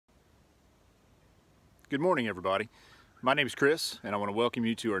Good morning, everybody. My name is Chris, and I want to welcome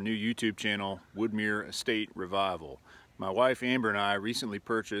you to our new YouTube channel, Woodmere Estate Revival. My wife Amber and I recently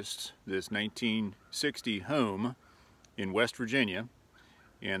purchased this 1960 home in West Virginia,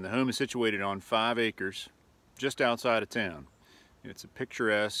 and the home is situated on 5 acres just outside of town. It's a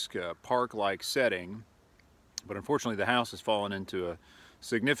picturesque park-like setting, but unfortunately the house has fallen into a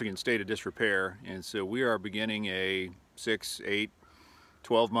significant state of disrepair, and so we are beginning a 6, 8,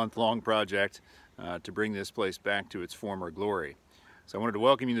 12-month long project to bring this place back to its former glory. So I wanted to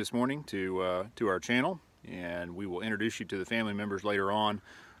welcome you this morning to our channel, and we will introduce you to the family members later on.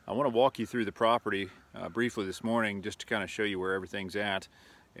 I want to walk you through the property briefly this morning just to kind of show you where everything's at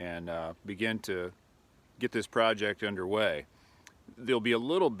and begin to get this project underway. There'll be a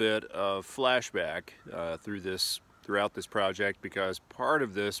little bit of flashback throughout this project because part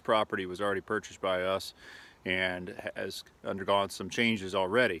of this property was already purchased by us and has undergone some changes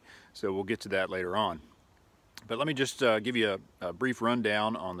already. So we'll get to that later on. But let me just give you a brief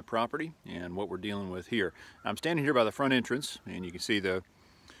rundown on the property and what we're dealing with here. I'm standing here by the front entrance, and you can see the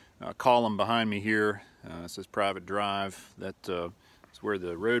column behind me here. It says private drive. That is where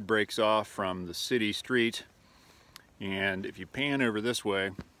the road breaks off from the city street. And if you pan over this way,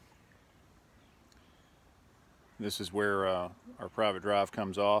 this is where our private drive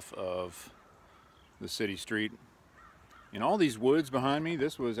comes off of the city street. And all these woods behind me,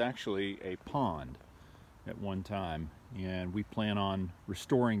 this was actually a pond at one time, and we plan on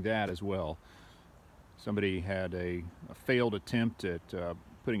restoring that as well. Somebody had a failed attempt at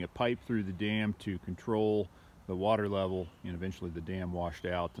putting a pipe through the dam to control the water level, and eventually the dam washed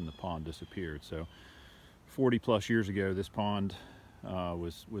out and the pond disappeared. So 40 plus years ago, this pond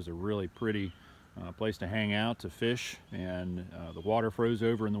was a really pretty place to hang out, to fish, and the water froze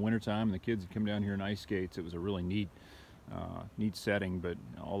over in the wintertime and the kids would come down here and ice skates. It was a really neat setting, but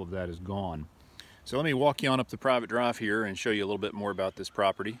all of that is gone. So let me walk you on up the private drive here and show you a little bit more about this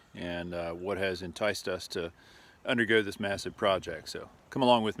property and what has enticed us to undergo this massive project. So come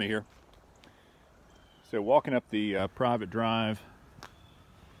along with me here. So walking up the private drive,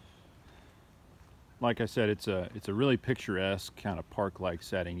 like I said, it's a really picturesque kind of park-like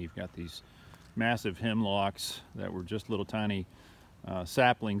setting. You've got these massive hemlocks that were just little tiny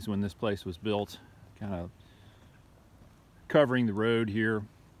saplings when this place was built, kind of covering the road here,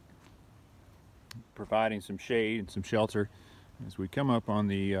 providing some shade and some shelter. As we come up on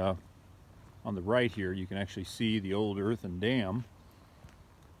the right here, you can actually see the old earthen dam,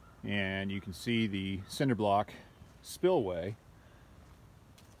 and you can see the cinder block spillway.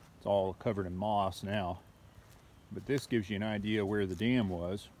 It's all covered in moss now, but this gives you an idea where the dam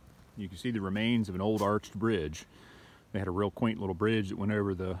was. You can see the remains of an old arched bridge. They had a real quaint little bridge that went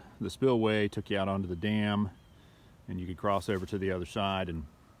over the spillway, took you out onto the dam, and you could cross over to the other side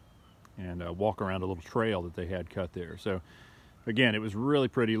and walk around a little trail that they had cut there. So again, it was really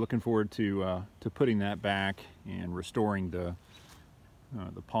pretty. Looking forward to putting that back and restoring the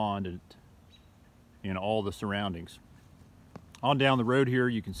pond and all the surroundings. On down the road here,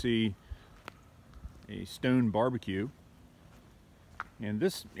 you can see a stone barbecue. And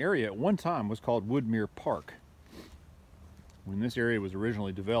this area at one time was called Woodmere Park. When this area was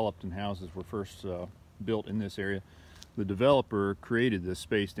originally developed and houses were first built in this area, the developer created this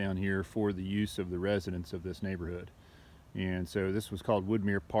space down here for the use of the residents of this neighborhood. And so this was called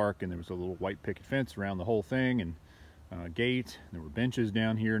Woodmere Park, and there was a little white picket fence around the whole thing, and a gate. There were benches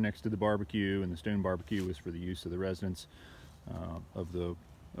down here next to the barbecue, and the stone barbecue was for the use of the residents of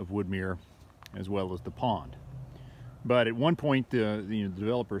Woodmere, as well as the pond. But at one point, the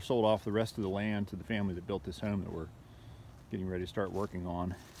developer sold off the rest of the land to the family that built this home that we're getting ready to start working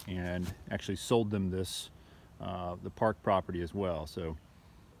on, and actually sold them this the park property as well. So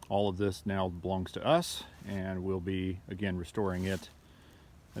all of this now belongs to us, and we'll be again restoring it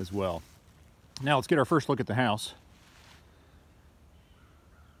as well. Now let's get our first look at the house.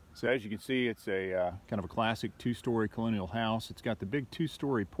 So as you can see, it's a kind of a classic 2-story colonial house. It's got the big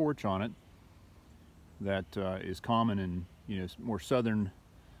 2-story porch on it that is common in more southern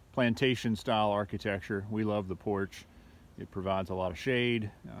plantation style architecture. We love the porch. It provides a lot of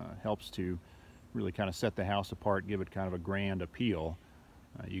shade, helps to really kind of set the house apart, give it kind of a grand appeal.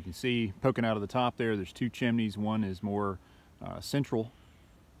 You can see poking out of the top there's 2 chimneys. One is more central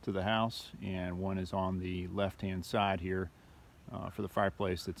to the house, and one is on the left-hand side here for the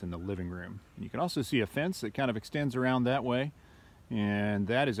fireplace that's in the living room. And you can also see a fence that kind of extends around that way, and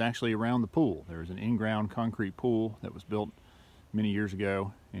that is actually around the pool. There's an in-ground concrete pool that was built many years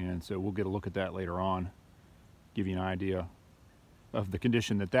ago, and so we'll get a look at that later on, give you an idea of the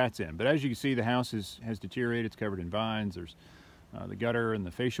condition that that's in. But as you can see, the house has deteriorated. It's covered in vines. There's the gutter and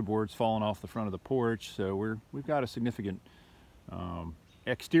the fascia boards falling off the front of the porch. So we've got a significant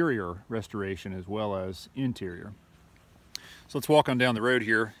exterior restoration as well as interior. So let's walk on down the road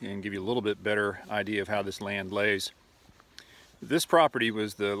here and give you a little bit better idea of how this land lays. This property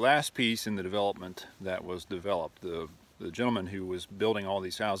was the last piece in the development that was developed. The gentleman who was building all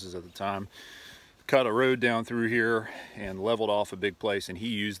these houses at the time cut a road down through here and leveled off a big place, and he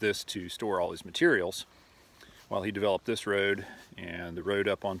used this to store all his materials while he developed this road and the road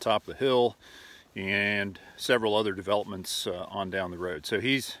up on top of the hill and several other developments on down the road. So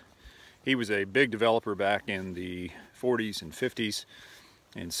he was a big developer back in the 40s and 50s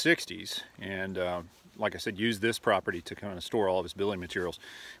and 60s, and like I said, used this property to kind of store all of his building materials.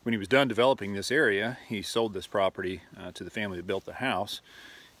 When he was done developing this area, he sold this property to the family that built the house,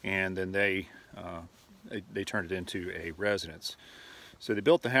 and then they turned it into a residence. So they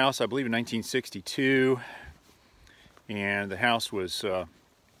built the house, I believe, in 1962, and the house was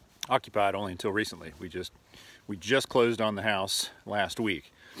occupied only until recently. We just closed on the house last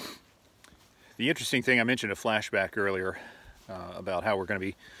week. The interesting thing, I mentioned a flashback earlier about how we're going to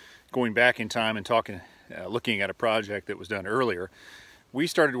be going back in time and looking at a project that was done earlier. We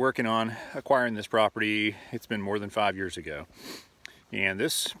started working on acquiring this property, it's been more than 5 years ago. And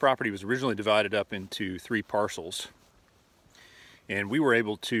this property was originally divided up into 3 parcels. And we were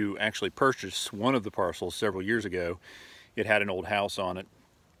able to actually purchase one of the parcels several years ago. It had an old house on it,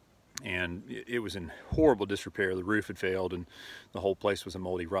 and it was in horrible disrepair. The roof had failed and the whole place was a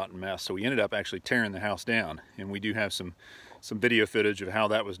moldy, rotten mess. So we ended up actually tearing the house down, and we do have some video footage of how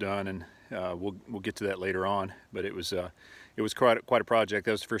that was done, and we'll get to that later on. But it was quite a project.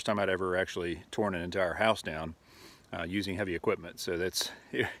 That was the first time I'd ever actually torn an entire house down using heavy equipment. So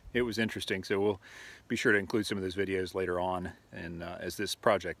it was interesting. So we'll be sure to include some of those videos later on and as this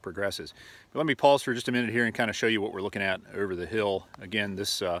project progresses. But let me pause for just a minute here and kind of show you what we're looking at over the hill. Again,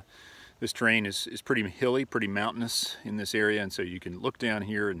 this terrain is pretty hilly, pretty mountainous in this area, and so you can look down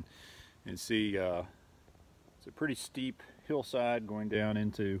here and see it's a pretty steep hillside going down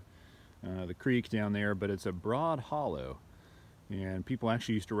into the creek down there, but it's a broad hollow, and people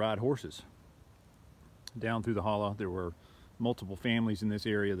actually used to ride horses down through the hollow. There were multiple families in this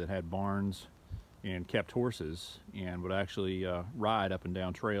area that had barns and kept horses and would actually ride up and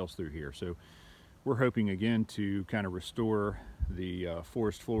down trails through here. So we're hoping again to kind of restore the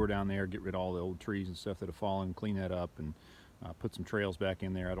forest floor down there, get rid of all the old trees and stuff that have fallen, clean that up, and put some trails back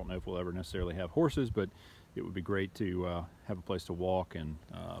in there. I don't know if we'll ever necessarily have horses, but it would be great to have a place to walk and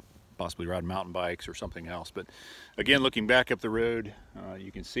possibly ride mountain bikes or something else. But again, looking back up the road,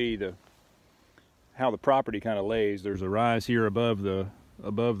 you can see how the property kind of lays. There's a rise here above the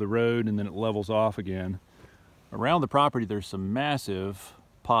road, and then it levels off again. Around the property there's some massive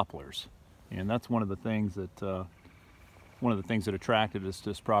poplars, and that's one of the things that attracted us to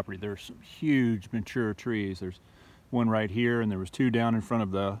this property. There's some huge mature trees. There's one right here, and there was 2 down in front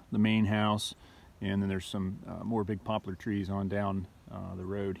of the main house, and then there's some more big poplar trees on down the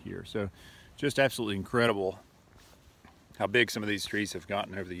road here. So just absolutely incredible how big some of these trees have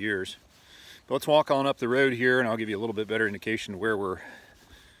gotten over the years. But let's walk on up the road here, and I'll give you a little bit better indication where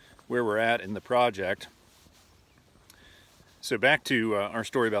we're at in the project. So back to our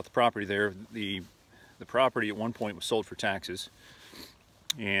story about the property there. The property at one point was sold for taxes,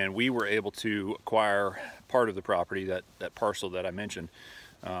 and we were able to acquire part of the property, that parcel that I mentioned,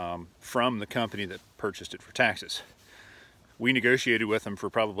 from the company that purchased it for taxes. We negotiated with them for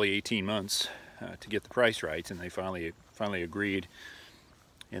probably 18 months to get the price right, and they finally agreed.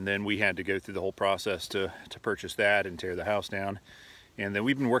 And then we had to go through the whole process to purchase that and tear the house down. And then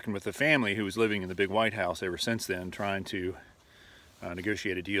we've been working with the family who was living in the big white house ever since then, trying to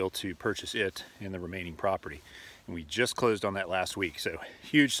negotiate a deal to purchase it and the remaining property. And we just closed on that last week. So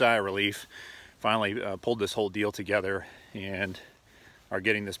huge sigh of relief. Finally pulled this whole deal together and are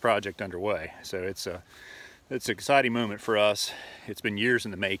getting this project underway. So it's an exciting moment for us. It's been years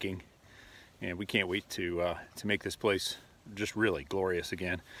in the making, and we can't wait to make this place just really glorious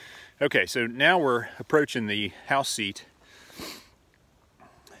again. Okay, so now we're approaching the house seat.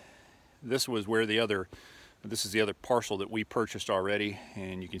 This was where this is the other parcel that we purchased already,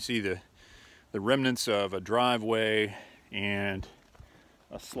 and you can see the remnants of a driveway and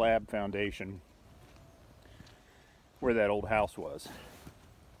a slab foundation where that old house was.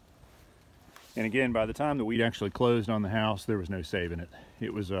 And again, by the time that we'd actually closed on the house, there was no saving it.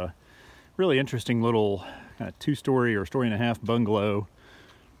 It was a really interesting little kind of 2-story or 1.5-story bungalow.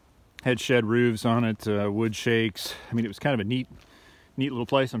 Had shed roofs on it, wood shakes. I mean, it was kind of a neat little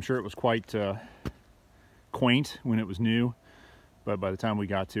place. I'm sure it was quite quaint when it was new, but by the time we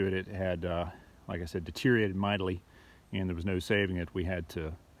got to it, it had, like I said, deteriorated mightily, and there was no saving it. We had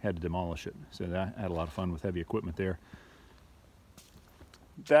to demolish it. So that, I had a lot of fun with heavy equipment there.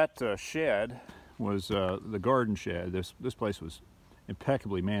 That shed was the garden shed. This place was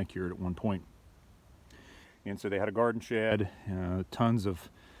impeccably manicured at one point. And so they had a garden shed, tons of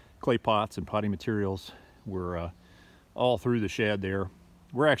clay pots and potting materials were all through the shed there.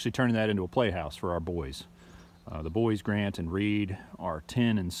 We're actually turning that into a playhouse for our boys. The boys, Grant and Reed, are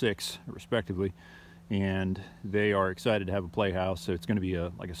 10 and 6 respectively, and they are excited to have a playhouse. So it's going to be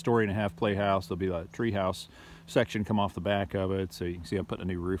like a story-and-a-half playhouse. There'll be a treehouse section come off the back of it, so you can see I'm putting a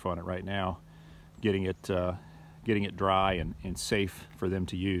new roof on it right now, getting it dry and safe for them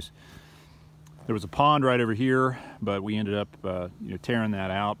to use. There was a pond right over here, but we ended up tearing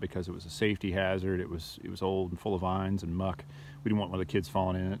that out because it was a safety hazard. It was old and full of vines and muck. We didn't want one of the kids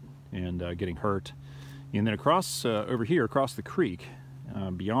falling in it and getting hurt. And then across over here, across the creek,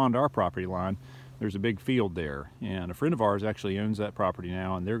 beyond our property line, there's a big field there. And a friend of ours actually owns that property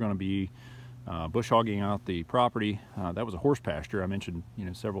now, and they're going to be bush hogging out the property. That was a horse pasture. I mentioned,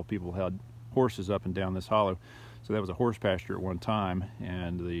 several people had horses up and down this hollow. So that was a horse pasture at one time,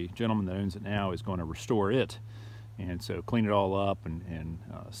 and the gentleman that owns it now is going to restore it, and so clean it all up and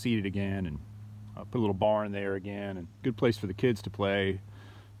seed it again, and put a little barn there again, and good place for the kids to play,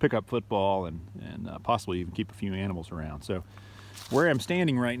 pick up football, and possibly even keep a few animals around. So where I'm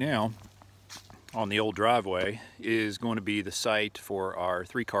standing right now on the old driveway is going to be the site for our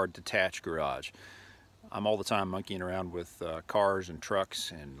 3-car detached garage. I'm all the time monkeying around with cars and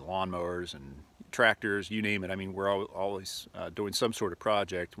trucks and lawnmowers and tractors, you name it. I mean, we're always doing some sort of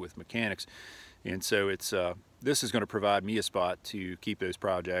project with mechanics, and so this is going to provide me a spot to keep those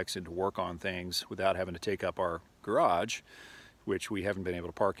projects and to work on things without having to take up our garage, which we haven't been able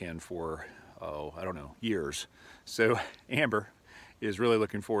to park in for, I don't know, years. So Amber is really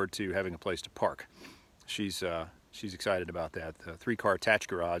looking forward to having a place to park. She's excited about that. The 3-car attached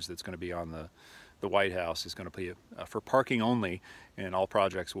garage that's going to be on the White House is going to be for parking only, and all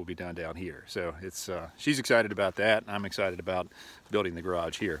projects will be done down here. So she's excited about that, and I'm excited about building the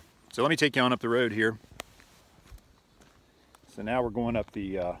garage here. So let me take you on up the road here. So now we're going up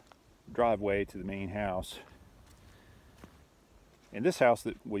the driveway to the main house. And this house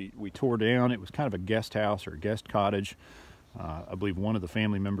that we tore down, it was kind of a guest house or a guest cottage. I believe one of the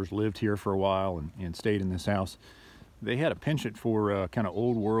family members lived here for a while and stayed in this house. They had a penchant for kind of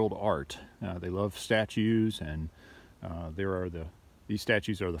old world art. They love statues, and these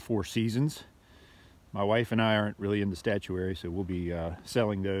statues are the 4 seasons. My wife and I aren't really into statuary, so we'll be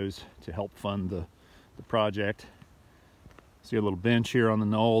selling those to help fund the project. See a little bench here on the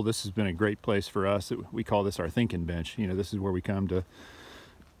knoll. This has been a great place for us. We call this our thinking bench. This is where we come to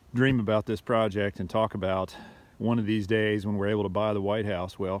dream about this project and talk about one of these days when we're able to buy the White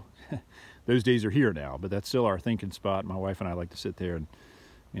House. Well, those days are here now, but that's still our thinking spot. My wife and I like to sit there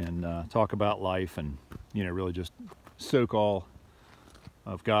and talk about life and really just soak all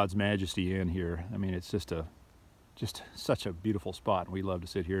of God's majesty in here. I mean, it's just such a beautiful spot. We love to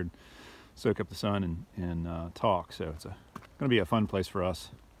sit here and soak up the sun and talk. So it's going to be a fun place for us.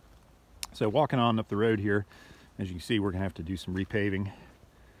 So walking on up the road here, as you can see, we're going to have to do some repaving.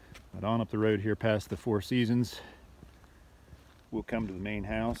 But on up the road here past the 4 seasons, we'll come to the main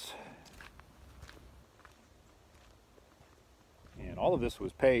house. And all of this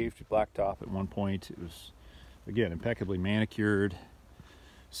was paved, blacktop at one point. It was, again, impeccably manicured,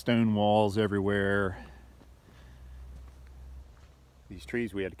 stone walls everywhere. These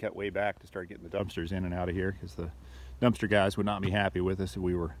trees we had to cut way back to start getting the dumpsters in and out of here, because the dumpster guys would not be happy with us if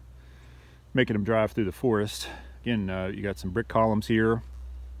we were making them drive through the forest. Again, you got some brick columns here.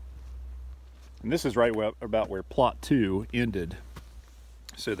 And this is right about where plot 2 ended.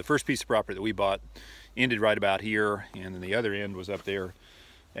 So the first piece of property that we bought ended right about here, and then the other end was up there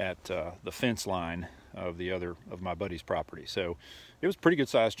at the fence line of my buddy's property. So it was a pretty good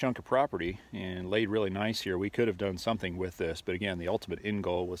sized chunk of property and laid really nice here. We could have done something with this, but again, the ultimate end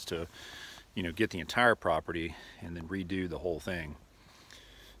goal was to get the entire property and then redo the whole thing.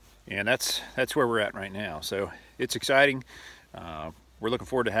 And that's where we're at right now. So it's exciting. We're looking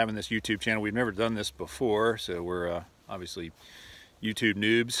forward to having this YouTube channel. We've never done this before, so we're obviously YouTube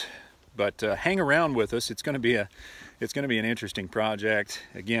noobs. But hang around with us. It's going to be an interesting project.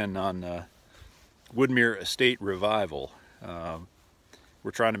 Again, on Woodmere Estate Revival.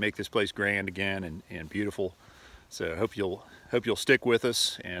 We're trying to make this place grand again and beautiful. So hope you'll stick with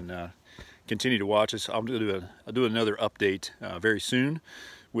us and continue to watch us. I'll do another update very soon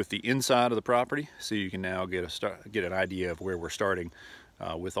with the inside of the property, so you can now get an idea of where we're starting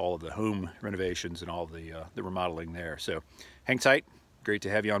with all of the home renovations and all of the remodeling there. So hang tight. Great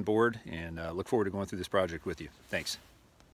to have you on board, and look forward to going through this project with you. Thanks.